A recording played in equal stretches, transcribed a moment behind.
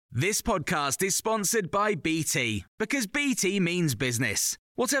This podcast is sponsored by BT, because BT means business.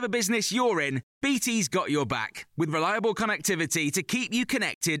 Whatever business you're in, BT's got your back, with reliable connectivity to keep you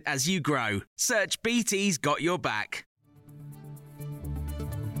connected as you grow. Search BT's got your back.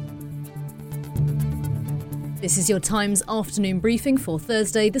 This is your Times afternoon briefing for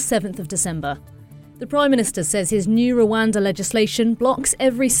Thursday, the 7th of December. The Prime Minister says his new Rwanda legislation blocks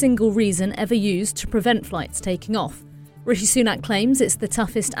every single reason ever used to prevent flights taking off. Rishi Sunak claims it's the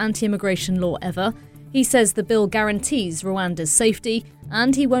toughest anti-immigration law ever. He says the bill guarantees Rwanda's safety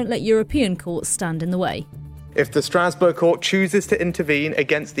and he won't let European courts stand in the way. If the Strasbourg court chooses to intervene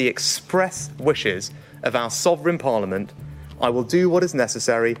against the express wishes of our sovereign parliament, I will do what is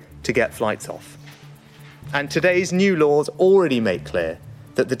necessary to get flights off. And today's new laws already make clear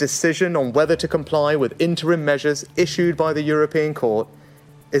that the decision on whether to comply with interim measures issued by the European Court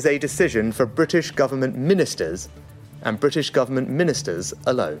is a decision for British government ministers and British government ministers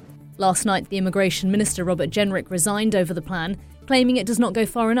alone. Last night, the Immigration Minister Robert Jenrick resigned over the plan, claiming it does not go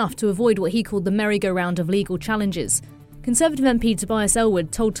far enough to avoid what he called the merry-go-round of legal challenges. Conservative MP Tobias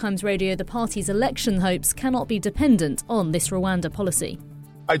Ellwood told Times Radio the party's election hopes cannot be dependent on this Rwanda policy.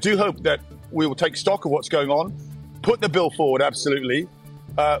 I do hope that we will take stock of what's going on, put the bill forward, absolutely.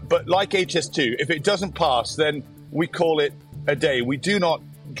 But like HS2, if it doesn't pass, then we call it a day. We do not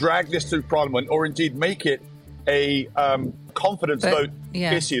drag this through Parliament or indeed make it a confidence vote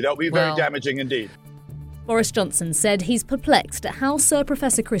issue. That would be very damaging indeed. Boris Johnson said he's perplexed at how Sir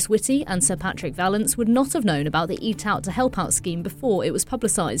Professor Chris Whitty and Sir Patrick Vallance would not have known about the Eat Out to Help Out scheme before it was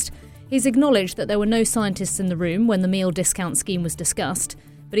publicised. He's acknowledged that there were no scientists in the room when the meal discount scheme was discussed,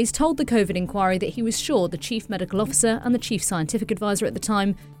 but he's told the COVID inquiry that he was sure the Chief Medical Officer and the Chief Scientific Advisor at the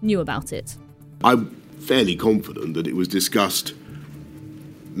time knew about it. I'm fairly confident that it was discussed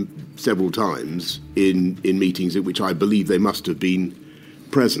several times in meetings at which I believe they must have been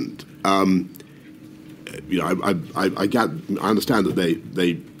present. I understand that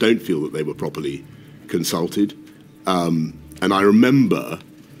they don't feel that they were properly consulted, and I remember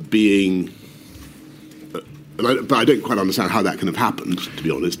being, but I don't quite understand how that can have happened, to be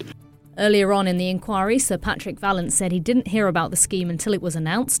honest. Earlier on in the inquiry, Sir Patrick Vallance said he didn't hear about the scheme until it was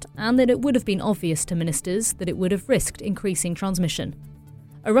announced, and that it would have been obvious to ministers that it would have risked increasing transmission.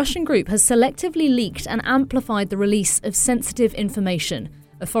 A Russian group has selectively leaked and amplified the release of sensitive information.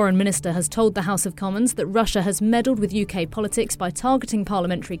 A foreign minister has told the House of Commons that Russia has meddled with UK politics by targeting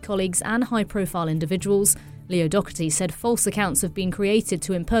parliamentary colleagues and high-profile individuals. Leo Doherty said false accounts have been created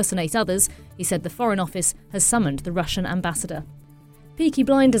to impersonate others. He said the Foreign Office has summoned the Russian ambassador. Peaky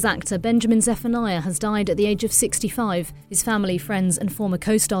Blinders actor Benjamin Zephaniah has died at the age of 65. His family, friends and former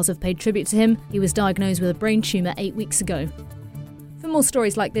co-stars have paid tribute to him. He was diagnosed with a brain tumour 8 weeks ago. For more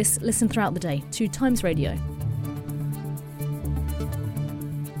stories like this, listen throughout the day to Times Radio.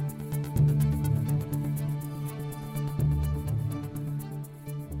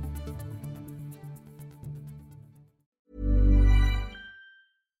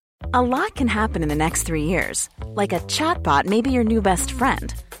 A lot can happen in the next 3 years. Like a chatbot may be your new best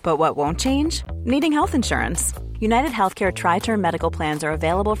friend. But what won't change? Needing health insurance. United Healthcare Tri-Term Medical Plans are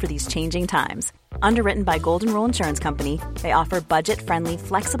available for these changing times. Underwritten by Golden Rule Insurance Company, they offer budget-friendly,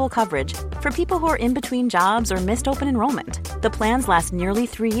 flexible coverage for people who are in between jobs or missed open enrollment. The plans last nearly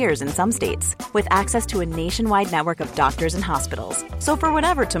 3 years in some states, with access to a nationwide network of doctors and hospitals. So for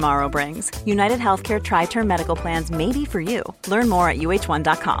whatever tomorrow brings, United Healthcare Tri-Term Medical Plans may be for you. Learn more at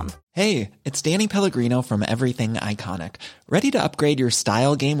uh1.com. Hey, it's Danny Pellegrino from Everything Iconic. Ready to upgrade your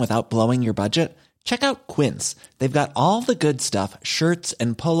style game without blowing your budget? Check out Quince. They've got all the good stuff, shirts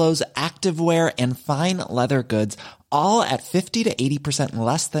and polos, activewear, and fine leather goods, all at 50 to 80%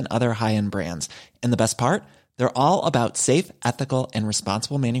 less than other high-end brands. And the best part? They're all about safe, ethical, and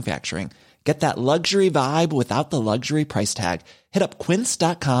responsible manufacturing. Get that luxury vibe without the luxury price tag. Hit up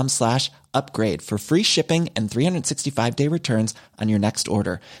quince.com/upgrade for free shipping and 365-day returns on your next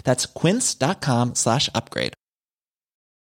order. That's quince.com/upgrade.